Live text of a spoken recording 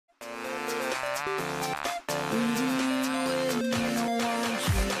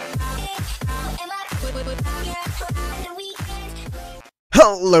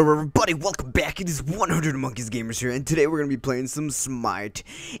Hello everybody, welcome back. It is 100 Monkeys Gamers here, and today we're going to be playing some Smite.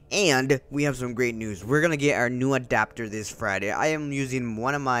 And we have some great news. We're going to get our new adapter this Friday. I am using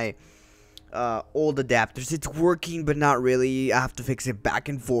one of my old adapters. It's working, but not really. I have to fix it back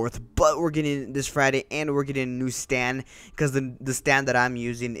and forth. But we're getting it this Friday, and we're getting a new stand, because the stand that I'm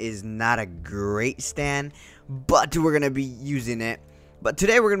using is not a great stand, but we're going to be using it. But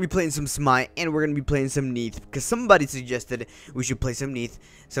today we're going to be playing some Smite, and we're going to be playing some Neith, because somebody suggested we should play some Neith,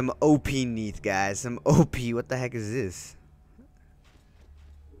 some OP Neith, guys, some OP. What the heck is this?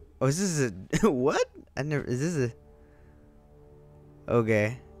 Oh, is this a, what? Is this a,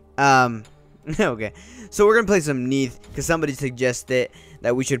 okay, okay, so we're going to play some Neith, because somebody suggested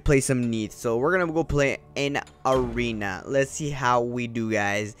that we should play some Neith, so we're going to go play an arena. Let's see how we do,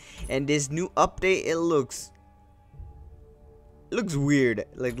 guys, and this new update, it looks weird,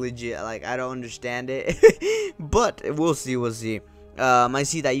 like legit, like I don't understand it. But we'll see. I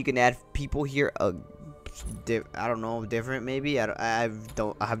see that you can add people here, I don't know, different maybe, I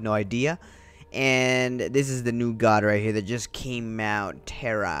have no idea. And this is the new god right here that just came out,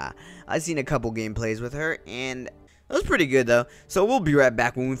 Terra. I've seen a couple gameplays with her, and it was pretty good though. So we'll be right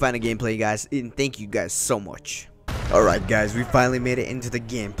back when we find a gameplay, guys, and thank you guys so much. Alright guys, we finally made it into the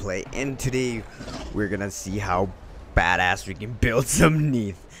gameplay, and today we're gonna see how badass we can build some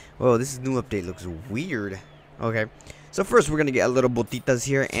Neith. Whoa, this new update looks weird. Okay, so first we're gonna get a little botitas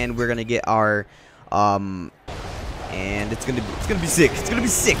here, and we're gonna get our and it's gonna be sick. It's gonna be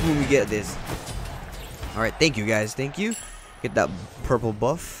sick when we get this. All right, thank you guys, thank you. Get that purple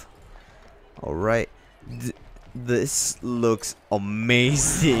buff. All right, this looks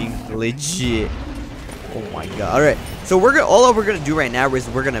amazing, legit. Oh my god. All right, so all we're gonna do right now is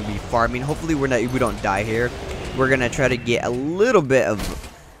we're gonna be farming. Hopefully we don't die here. We're gonna try to get a little bit of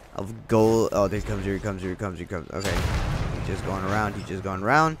gold. Oh, here he comes. Okay, he's just going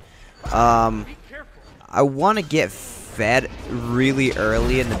around. I want to get fed really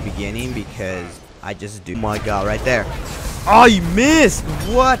early in the beginning because I just do. Oh my god, right there. Oh, you missed.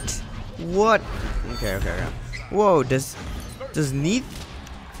 What? Okay. Whoa, does Neith?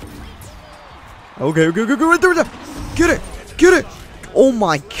 Okay, right there. Get it. Oh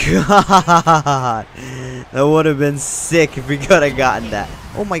my god. That would have been sick if we could have gotten that.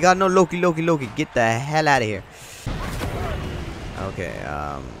 Oh my god, no, Loki. Get the hell out of here. Okay,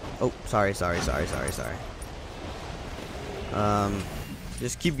 oh, sorry.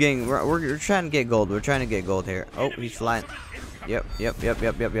 Just keep getting, we're trying to get gold. We're trying to get gold here. Oh, he's flying. Yep.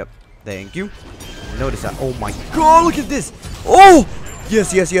 Thank you. Notice that. Oh my god, look at this. Oh!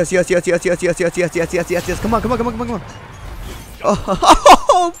 Yes. Come on.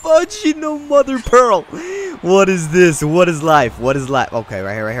 Oh, fudgy, no mother pearl. What is this? What is life? Okay,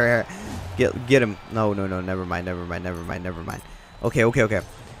 right here. Get him. No, never mind. Okay.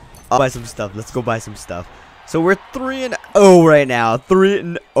 I'll buy some stuff. Let's go buy some stuff. So we're 3-0 right now.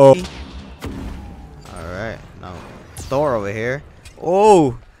 3-0. Alright, no. Thor over here.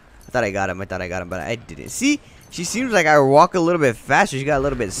 Oh, I thought I got him, but I didn't. See, she seems like I walk a little bit faster. She got a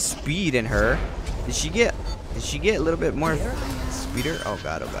little bit of speed in her. Did she get a little bit more speeder? Oh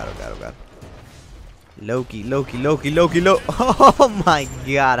god. Loki. Oh my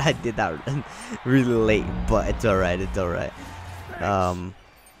god, I did that really late, but it's alright.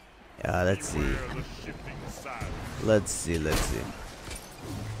 Let's see.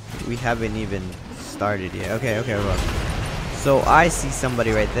 We haven't even started yet. Okay, well. So I see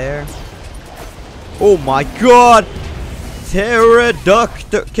somebody right there. Oh my god!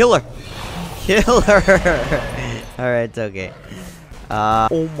 Pterodactyl killer. Alright, it's okay.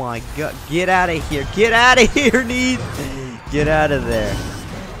 Oh my god, get out of here, Neith. Get out of there.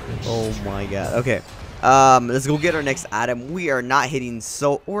 Oh my god. Okay, let's go get our next item. We are not hitting,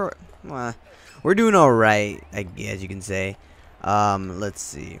 so we're doing all right, I guess you can say. Let's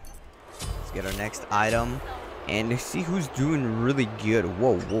see. Let's get our next item and see who's doing really good.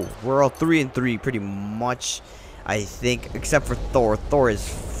 Whoa, we're all 3-3 pretty much, I think, except for Thor. Thor is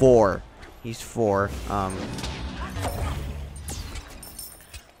 4. He's 4.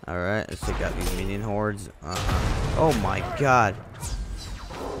 Alright, let's take out these minion hordes. Oh my god.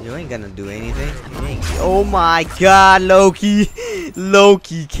 You ain't gonna do anything. Oh my god, Loki.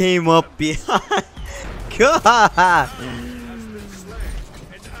 Loki came up behind. God.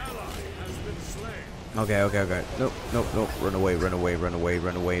 Okay. Nope. Run away.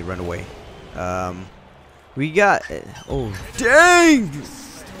 We got. Oh, dang.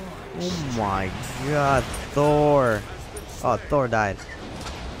 Oh my god, Thor. Oh, Thor died.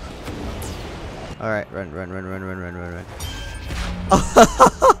 Alright, run.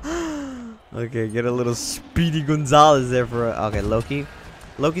 Okay, get a little Speedy Gonzalez there for okay, Loki.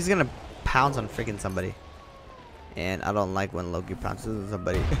 Loki's gonna pounce on freaking somebody. And I don't like when Loki pounces on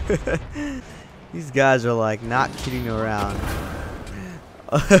somebody. These guys are like not kidding around.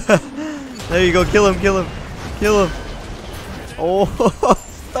 There you go, kill him. Oh,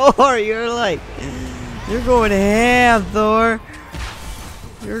 Thor, you're going ham, Thor.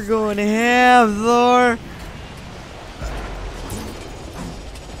 You're going ham, Thor.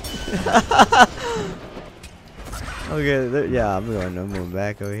 Okay, yeah, I'm moving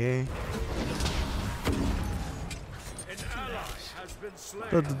back over here.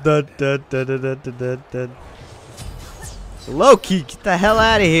 Loki, get the hell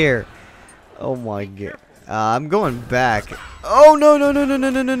out of here! Oh my god, I'm going back. Oh no!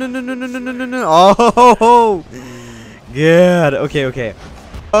 Oh, good. Okay.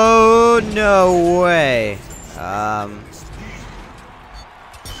 Oh no way.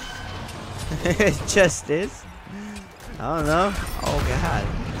 It just is. I don't know. Oh god.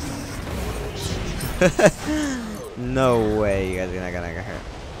 No way you guys are not gonna get hurt.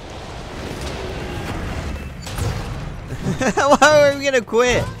 Why are we gonna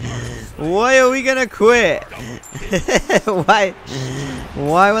quit? Why are we gonna quit? Why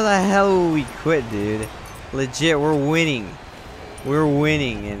the hell would we quit, dude? Legit, we're winning.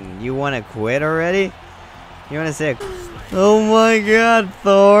 And you wanna quit already? You wanna say, oh my god,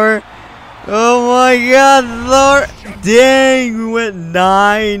 Thor. Oh my god, Thor. Dang, we went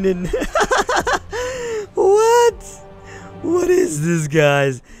 9 and What is this,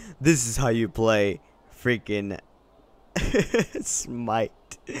 guys? This is how you play freaking Smite.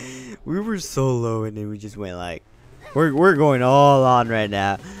 We were so low and then we just went like, we're going all on right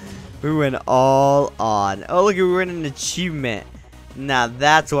now. We went all on. Oh look, we won an achievement. Now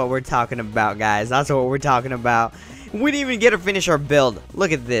that's what we're talking about, guys. That's what we're talking about. We didn't even get to finish our build.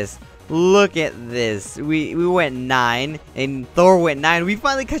 Look at this. Look at this. We went 9 and Thor went 9. We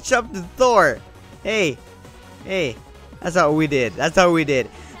finally catch up to Thor. Hey. That's how we did.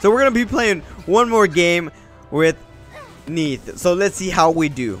 So we're gonna be playing one more game with Neith. So let's see how we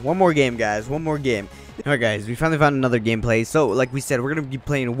do. One more game, guys. Alright guys, we finally found another gameplay. So like we said, we're gonna be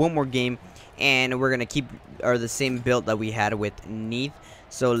playing one more game and we're gonna keep the same build that we had with Neith.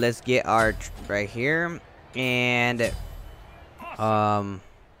 So let's get our right here and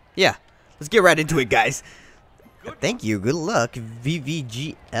yeah, let's get right into it, guys. Thank you. Good luck,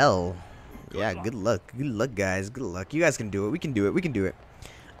 VVGL. Yeah, good luck, guys. Good luck. You guys can do it. We can do it.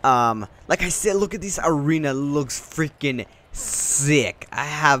 Like I said, look at this arena. Looks freaking sick. I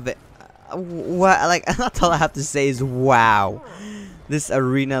have that's all I have to say is wow. This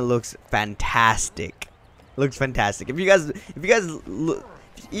arena looks fantastic. If you guys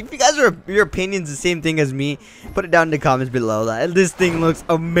are your opinion's the same thing as me, put it down in the comments below. This thing looks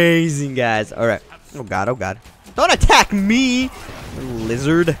amazing, guys. All right. Oh god. Don't attack me,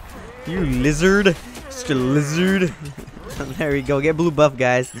 lizard. You lizard. Just a lizard. There we go. Get blue buff,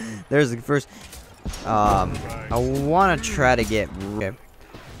 guys. There's the first. I want to try to get. Okay.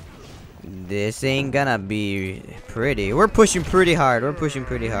 This ain't gonna be pretty. We're pushing pretty hard. Ooh.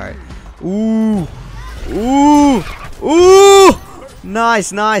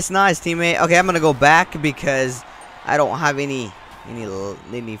 Nice, teammate. Okay, I'm gonna go back because I don't have any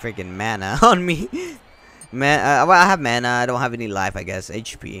freaking mana on me. Well, I have mana. I don't have any life, I guess.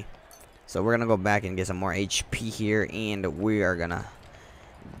 HP. So we're gonna go back and get some more HP here, and we are gonna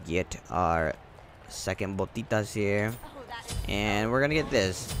get our second botitas here, and we're gonna get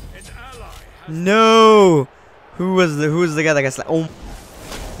this. No, who was the guy that got slapped? Oh,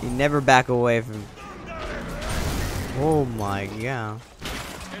 you never back away from. Oh my god.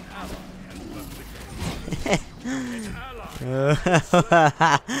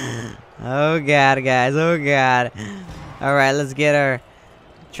 Oh god, guys. Oh god. All right, let's get our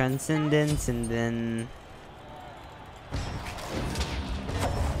transcendence and then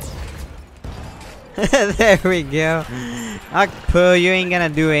there we go. Akpo, you ain't gonna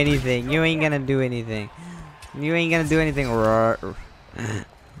do anything. Alright,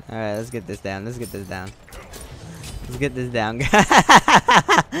 let's get this down.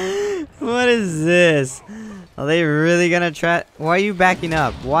 What is this? Are they really gonna try? Why are you backing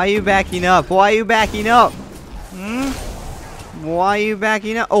up? Why are you backing up?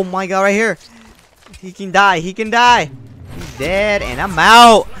 Oh my god, right here. He can die. He's dead, and I'm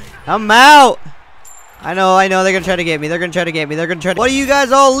out. I know. They're gonna try to get me. What are you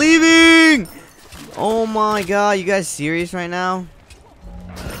guys all leaving? Oh my god, you guys serious right now?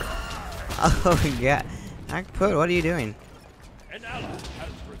 Oh god. Akput, what are you doing?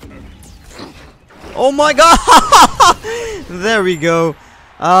 Oh my god. There we go.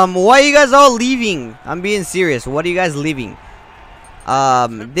 Why are you guys all leaving? I'm being serious. What are you guys leaving?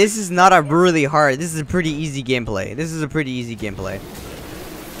 This is not a really hard. This is a pretty easy gameplay.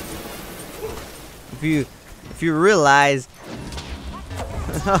 If you realize,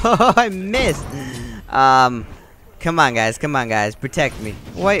 I missed. Come on, guys, protect me.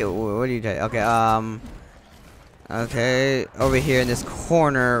 Wait, what are you doing? Okay, okay, over here in this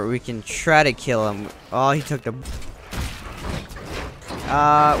corner, we can try to kill him. Oh, he took the.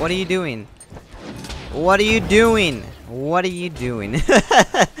 What are you doing? What are you doing? What are you doing?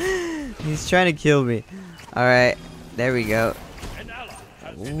 He's trying to kill me. All right, there we go.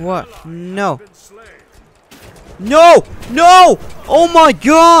 What? No. No! No! Oh my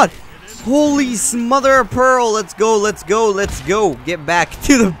god! Holy mother of pearl! Let's go, let's go, let's go! Get back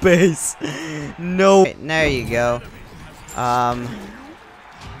to the base! No. There you go.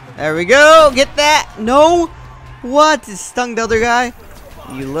 There we go! Get that! No! What? It stung the other guy?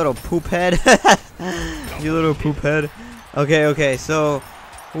 You little poop head. You little poop head. Okay, okay, so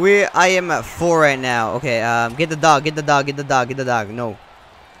I am at 4 right now. Okay, get the dog, get the dog, get the dog, get the dog. No.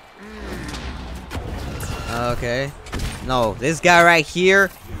 Okay. No, this guy right here,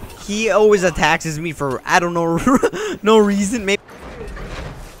 he always attacks me for, I don't know, no reason. Maybe.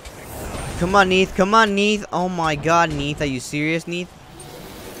 Come on, Neith. Come on, Neith. Oh my god, Neith. Are you serious, Neith?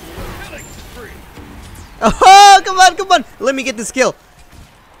 Oh, come on, come on. Let me get this kill.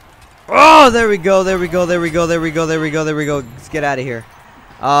 Oh, there we go. There we go. There we go. There we go. There we go. There we go. Let's get out of here.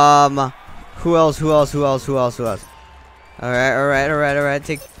 Who else? Who else? Who else? Who else? Who else? All right. All right. All right. All right.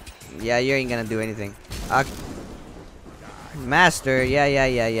 Take. Yeah, you ain't gonna do anything. Master.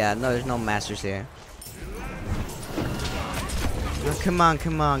 Yeah. No, there's no masters here. Oh, come on,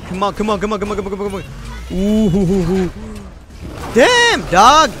 come on, come on, come on, come on, come on, come on, come on, come on. Ooh. Damn,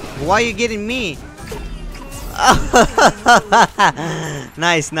 dog. Why are you getting me?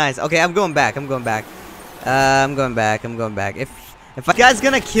 Nice, nice. Okay, I'm going back. I'm going back. I'm going back. I'm going back. If a guy's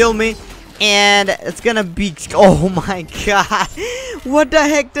gonna kill me, and it's gonna be. Oh my god. What the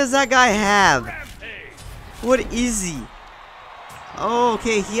heck does that guy have? What is he? Oh,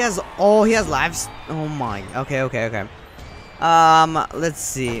 okay. He has lives. Oh my. Okay, okay, okay. Let's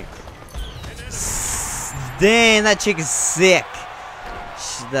see. Dang, that chick is sick.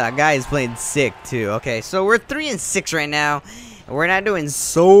 That guy is playing sick too. Okay, so we're 3 and 6 right now. We're not doing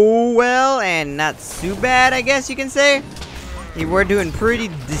so well, and not too bad, I guess you can say. We're doing pretty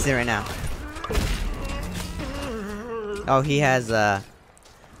decent right now. Oh, he has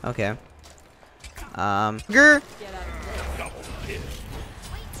okay.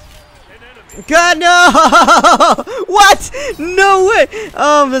 God, no! What? No way!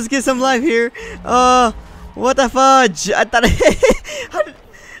 Let's get some life here. What the fudge? I thought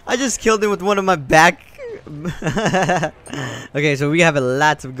I just killed him with one of my back. Okay, so we have a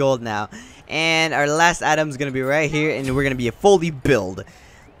lot of gold now, and our last item is gonna be right here, and we're gonna be a fully build.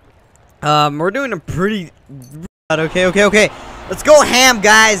 We're doing a pretty. Okay, okay, okay. Let's go ham,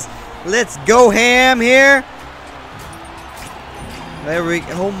 guys. Let's go ham here. There we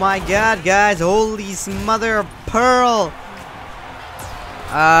go. Oh my god, guys. Holy mother of pearl.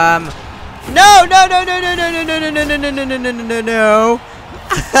 No, no, no, no, no, no, no, no, no, no, no, no, no, no, no, no.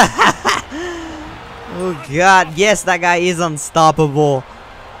 Oh god, yes, that guy is unstoppable.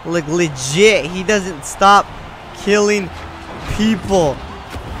 Like legit, he doesn't stop killing people.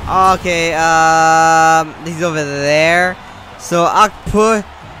 Okay, he's over there. So I'll put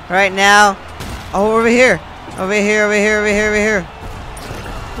right now. Oh, over here. Over here, over here, over here, over here.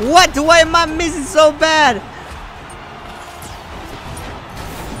 What? Why am I missing so bad?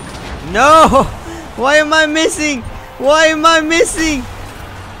 No! Why am I missing? Why am I missing?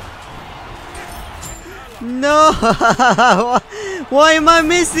 No! Why am I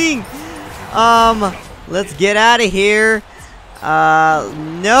missing? Let's get out of here.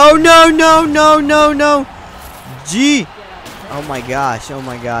 No, no, no, no, no, no. Gee. Oh my gosh, oh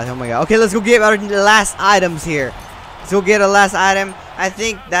my gosh, oh my god. Okay, let's go get our last items here. Let's go get a last item. I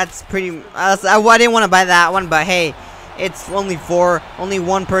think that's pretty. I didn't want to buy that one, but hey, it's only 4. Only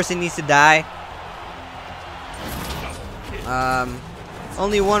one person needs to die.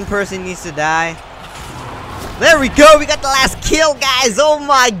 Only one person needs to die. There we go. We got the last kill, guys. Oh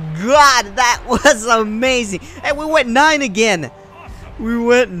my god, that was amazing. Hey, we went 9 again. We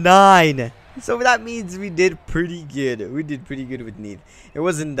went 9. So that means we did pretty good. We did pretty good with Neith. It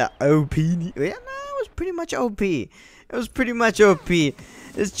wasn't the OP. Yeah, no, it was pretty much OP. It was pretty much OP.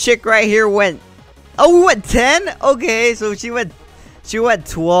 This chick right here went. Oh, we went 10. Okay, so she went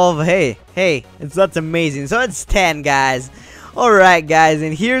 12. Hey, that's amazing. So it's 10, guys. Alright, guys,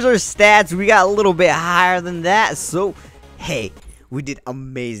 and here's our stats. We got a little bit higher than that, so hey, we did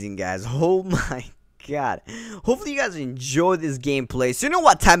amazing, guys. Oh my god. Hopefully you guys enjoy this gameplay. So you know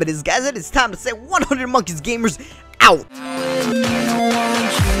what time it is, guys. It is time to say 100 Monkeys Gamers out.